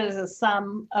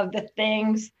some of the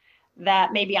things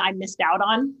that maybe I missed out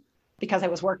on because I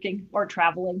was working or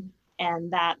traveling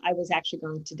and that I was actually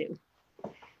going to do?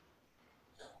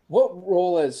 What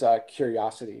role has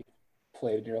curiosity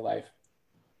played in your life?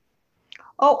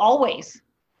 Oh, always.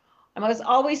 I was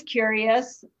always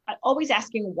curious, always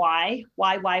asking why,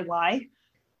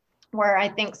 where I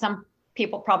think some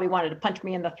people probably wanted to punch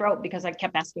me in the throat because I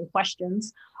kept asking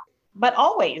questions. But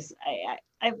always,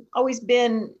 I've always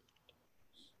been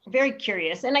very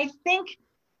curious. And I think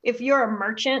if you're a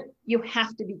merchant, you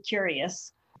have to be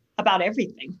curious about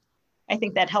everything. I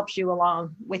think that helps you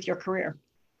along with your career.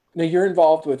 Now, you're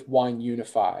involved with Wine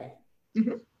Unify.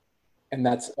 Mm-hmm. And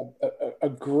that's a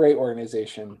great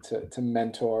organization to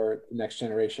mentor the next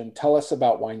generation. Tell us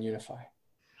about Wine Unify.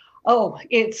 Oh,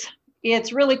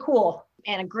 it's really cool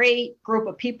and a great group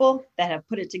of people that have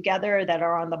put it together that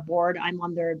are on the board. I'm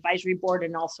on their advisory board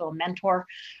and also a mentor.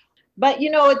 But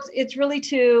it's really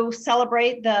to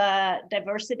celebrate the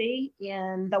diversity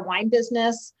in the wine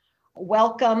business,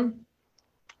 welcome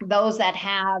those that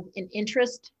have an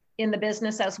interest in the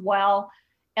business as well,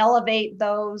 elevate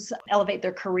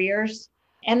their careers,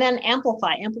 and then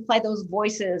amplify those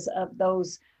voices of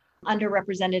those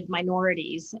underrepresented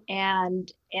minorities.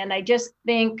 And I just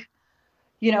think,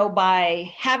 by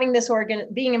having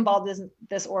being involved in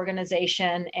this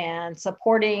organization and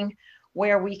supporting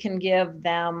where we can give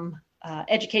them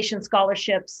education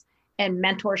scholarships and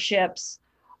mentorships,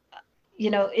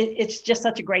 it's just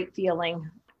such a great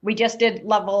feeling. We just did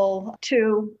level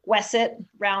 2 WESIT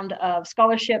round of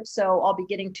scholarships. So I'll be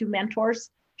getting 2 mentors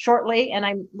shortly. And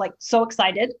I'm so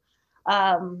excited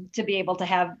to be able to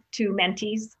have 2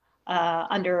 mentees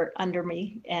under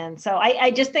me. And so I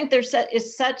just think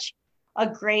is such a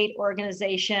great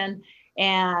organization.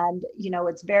 And,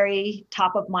 it's very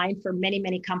top of mind for many,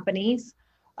 many companies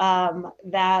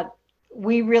that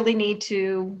we really need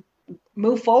to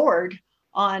move forward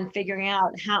on figuring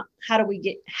out how do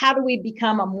we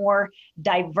become a more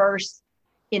diverse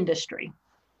industry.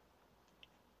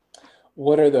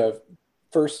 What are the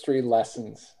first 3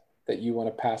 lessons that you want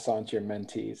to pass on to your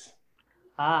mentees?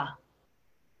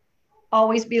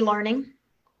 Always be learning,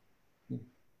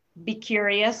 be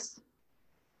curious,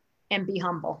 and be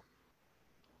humble.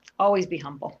 Always be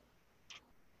humble.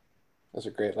 Those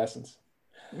are great lessons.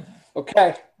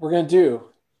 Okay, we're going to do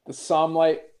the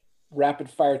Somlight Rapid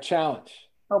Fire Challenge.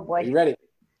 Oh boy. Are you ready?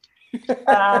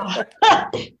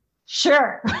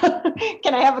 Sure.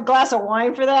 Can I have a glass of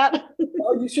wine for that?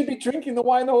 Oh, you should be drinking the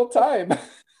wine the whole time.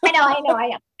 I know. I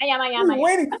am. What are you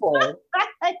waiting for?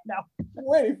 I know. I'm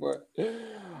waiting for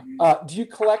it. Do you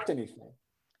collect anything?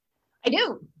 I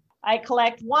do. I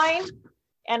collect wine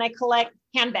and I collect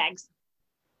handbags.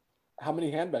 How many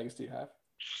handbags do you have?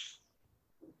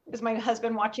 Is my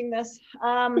husband watching this?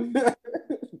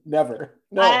 Never.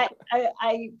 No.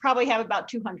 I probably have about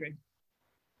 200.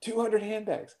 200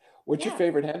 handbags. What's your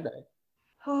favorite handbag?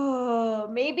 Oh,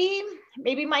 maybe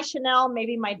my Chanel,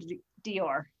 maybe my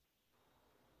Dior.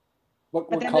 What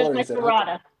color is it?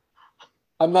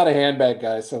 I'm not a handbag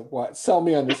guy, so what? Sell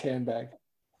me on this handbag.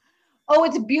 Oh,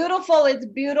 it's beautiful. It's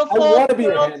beautiful. I want to be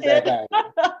a handbag guy.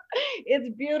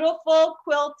 It's beautiful,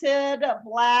 quilted,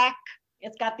 black.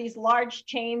 It's got these large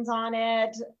chains on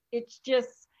it. It's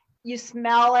just, you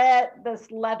smell it. This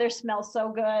leather smells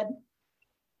so good.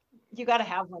 You got to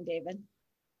have one, David.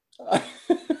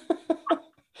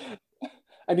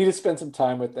 I need to spend some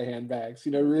time with the handbags,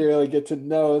 really get to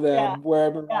know them, wear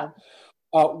them around.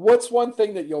 What's one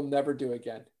thing that you'll never do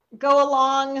again? Go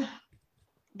along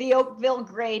the Oakville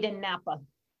grade in Napa.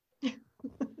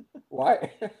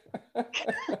 Why?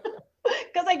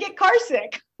 Because I get car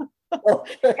sick.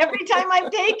 Okay. Every time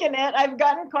I've taken it, I've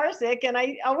gotten car sick, and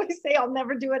I always say I'll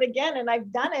never do it again. And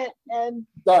I've done it, and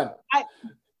Done. I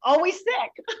always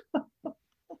sick.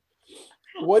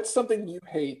 What's something you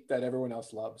hate that everyone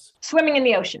else loves? Swimming in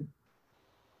the ocean.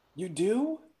 You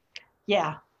do?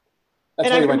 Yeah. That's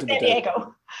And why I'm you went from to the San desert.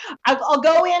 Diego. I'll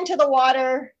go into the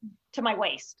water to my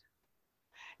waist.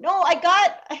 No, I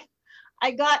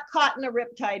got caught in a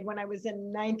riptide when I was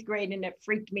in 9th grade, and it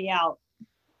freaked me out.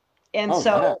 And Oh,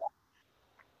 yeah.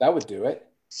 That would do it.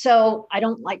 so I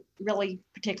don't really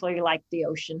particularly like the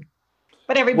ocean,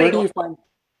 but Where everybody do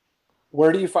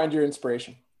you find your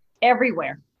inspiration?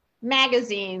 everywhere,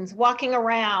 magazines, walking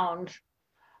around,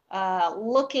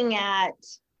 looking at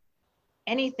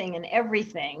anything and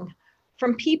everything,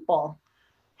 from people,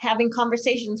 having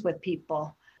conversations with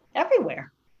people,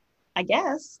 everywhere, I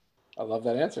guess. I love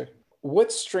that answer.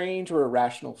 What strange or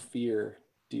irrational fear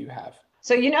do you have?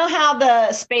 So you know how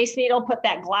the Space Needle put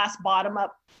that glass bottom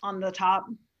up on the top?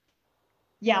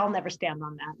 Yeah, I'll never stand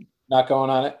on that. Not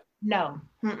going on it? No.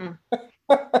 Mm-mm.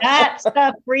 That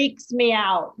stuff freaks me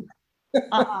out.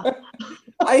 Uh-uh.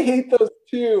 I hate those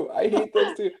too.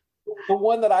 The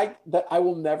one that I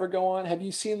will never go on. Have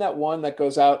you seen that one that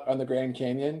goes out on the Grand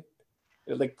Canyon?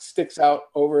 It like sticks out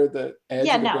over the edge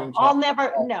Yeah, of the no, Grand I'll Canyon.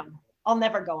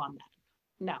 never go on that.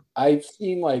 No. I've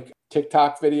seen like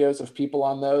TikTok videos of people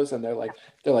on those, and they're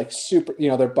like super,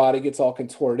 their body gets all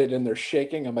contorted and they're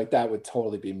shaking. I'm like, that would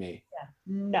totally be me. Yeah.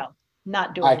 No,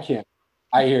 not doing I it. can't.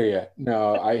 I hear you.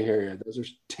 No, I hear you. Those are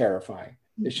terrifying.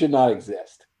 It should not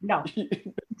exist. No,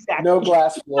 exactly. No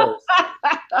glass floors.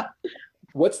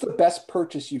 What's the best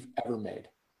purchase you've ever made?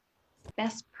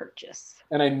 Best purchase.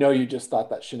 And I know you just thought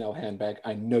that Chanel handbag.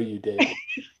 I know you did. You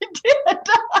did.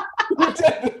 You did.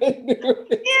 I knew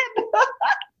it.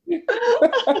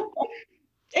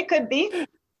 It could be.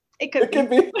 It It could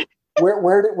be.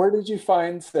 Where did you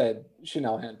find said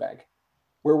Chanel handbag?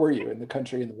 Where were you in the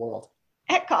country, in the world?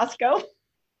 At Costco.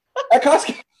 At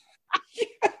Costco.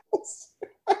 Yes.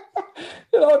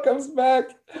 It all comes back.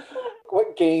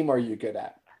 What game are you good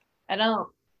at? I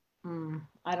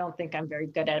don't think I'm very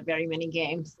good at very many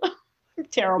games. I'm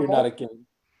terrible. You're not a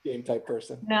game type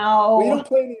person. No. Well, you don't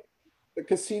play the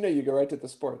casino. You go right to the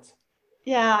sports.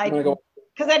 Yeah, Go.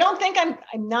 because I don't think I'm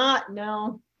not.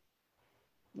 No,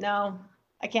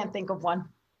 I can't think of one.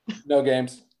 No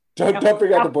games. Don't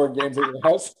forget the board games at your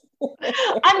house.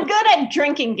 I'm good at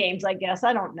drinking games, I guess.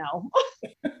 I don't know.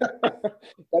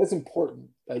 That is important.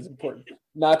 That is important.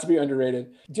 Not to be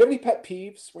underrated. Do you have any pet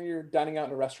peeves when you're dining out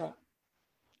in a restaurant?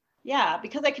 Yeah,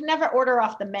 because I can never order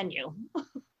off the menu.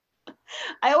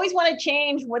 I always want to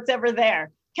change what's ever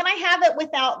there. Can I have it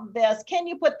without this? Can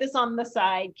you put this on the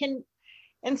side?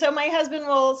 And so my husband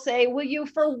will say, will you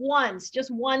for once,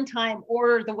 just one time,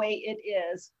 order the way it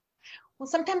is? Well,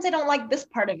 sometimes I don't like this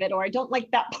part of it, or I don't like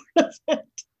that part of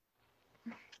it.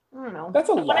 I don't know. That's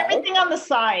I want allowed. everything on the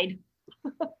side.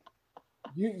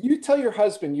 You tell your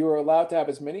husband you are allowed to have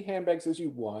as many handbags as you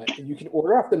want, and you can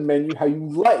order off the menu how you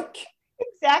like.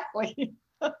 Exactly.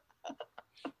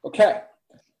 Okay.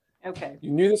 Okay. You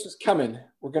knew this was coming.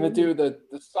 We're going to do the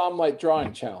Somlight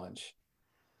drawing challenge.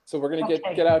 So we're going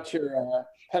to get out your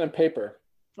pen and paper.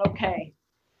 Okay.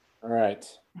 All right.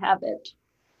 Have it.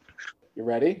 You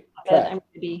ready? Okay.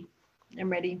 I'm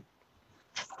ready.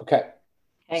 Okay.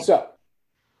 So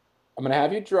I'm going to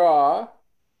have you draw.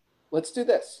 Let's do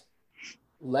this.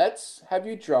 Let's have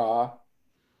you draw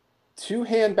 2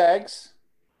 handbags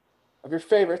of your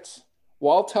favorites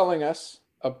while telling us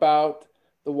about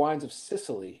the wines of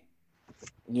Sicily.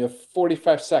 And you have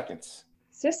 45 seconds.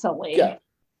 Sicily. Go.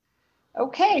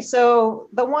 Okay, so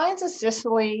the wines of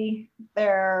Sicily,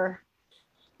 they're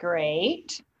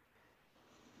great.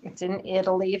 It's in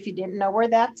Italy, if you didn't know where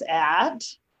that's at.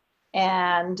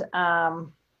 And,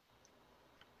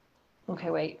 okay,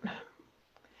 wait.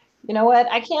 You know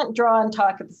what? I can't draw and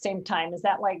talk at the same time. Is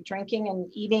that like drinking and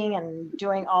eating and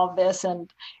doing all this? And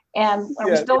are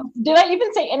we still, did I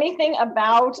even say anything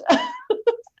about?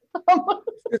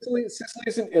 Sicily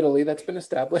is in Italy. That's been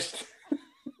established.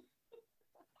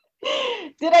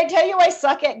 Did I tell you I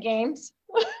suck at games?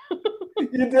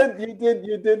 You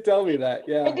did tell me that.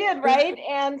 Yeah. I did, right?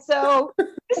 And so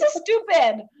this is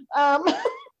stupid.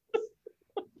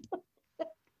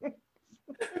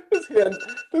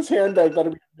 This handbag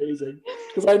better be amazing,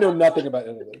 because I know nothing about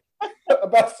Italy.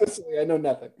 About Sicily, I know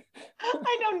nothing.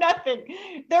 I know nothing.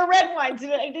 They're red wines.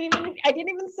 I didn't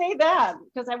even say that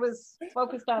because I was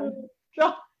focused on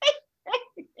drawing.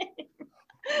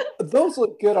 Those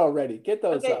look good already. Get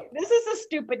those Okay, up. this is a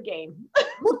stupid game.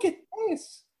 Look at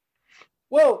this.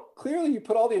 Well, clearly you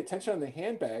put all the attention on the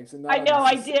handbags, and not I on know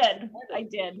the I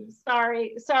did.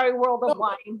 Sorry, world of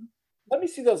wine. Let me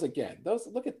see those again. Those,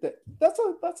 look at that. That's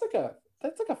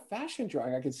like a fashion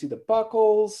drawing. I can see the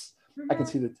buckles. I can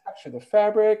see the texture of the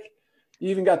fabric. You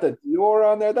even got the Dior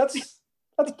on there. That's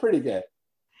pretty good.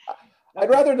 I'd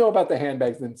rather know about the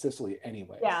handbags than Sicily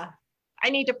anyway. Yeah, I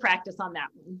need to practice on that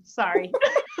one. Sorry.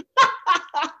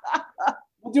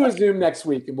 We'll do a Zoom next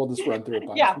week and we'll just run through a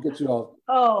bunch. Yeah. We'll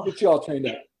get you all trained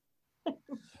up.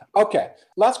 Okay.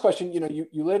 Last question.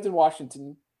 You lived in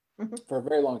Washington for a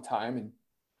very long time, and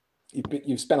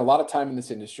you've spent a lot of time in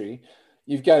this industry.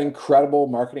 You've got incredible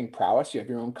marketing prowess. You have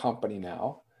your own company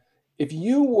now. If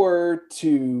you were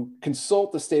to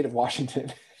consult the state of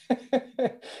Washington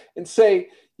and say,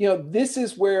 this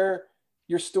is where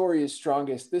your story is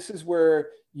strongest. This is where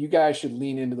you guys should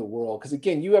lean into the world. Because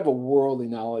again, you have a worldly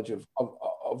knowledge of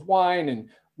wine and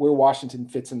where Washington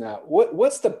fits in that.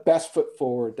 What's the best foot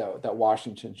forward that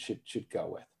Washington should go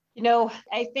with?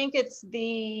 I think it's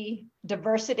the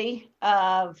diversity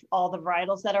of all the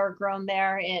varietals that are grown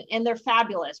there, and they're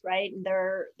fabulous, right? And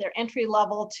they're entry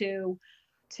level to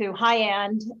high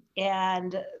end,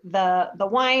 and the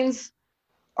wines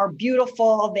are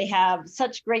beautiful. They have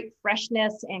such great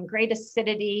freshness and great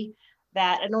acidity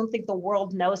that I don't think the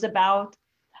world knows about.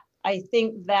 I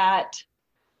think that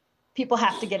people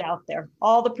have to get out there.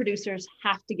 All the producers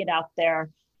have to get out there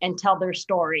and tell their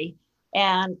story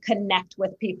and connect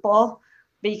with people,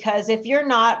 because if you're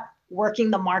not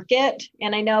working the market,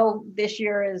 and I know this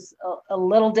year is a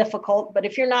little difficult, but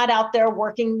if you're not out there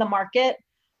working the market,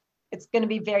 it's going to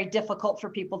be very difficult for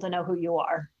people to know who you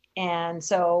are. And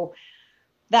so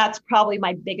that's probably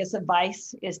my biggest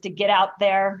advice, is to get out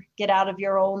there, get out of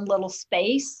your own little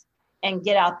space and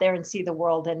get out there and see the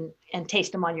world and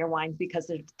taste them on your wines, because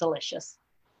they're delicious.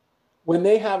 When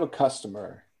they have a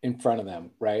customer in front of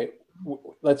them, right?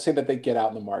 Let's say that they get out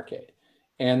in the market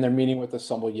and they're meeting with a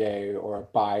sommelier or a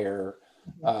buyer,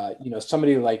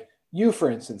 somebody like you, for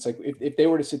instance, like if they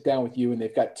were to sit down with you and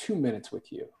they've got 2 minutes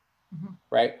with you,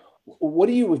 right? What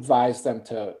do you advise them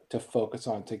to focus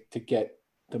on to get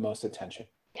the most attention?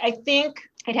 I think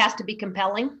it has to be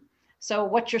compelling. So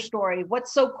what's your story?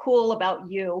 What's so cool about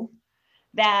you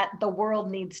that the world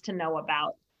needs to know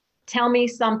about? Tell me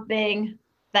something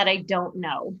that I don't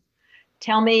know.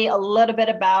 Tell me a little bit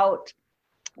about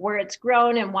where it's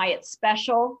grown and why it's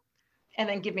special, and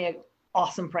then give me an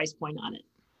awesome price point on it.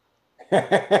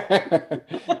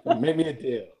 Make me a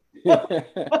deal.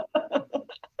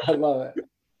 I love it.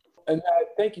 And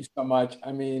thank you so much.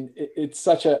 I mean, it's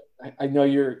I know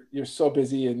you're so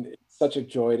busy, and it's such a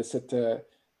joy to sit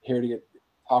here to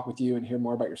talk with you and hear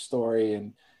more about your story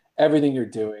and everything you're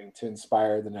doing to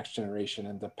inspire the next generation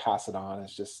and to pass it on.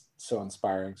 Is just so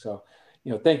inspiring. So,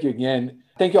 thank you again.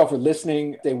 Thank you all for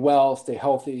listening. Stay well, stay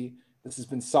healthy. This has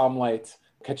been Sommelight.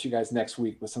 Catch you guys next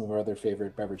week with some of our other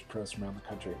favorite beverage pros from around the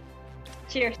country.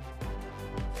 Cheers.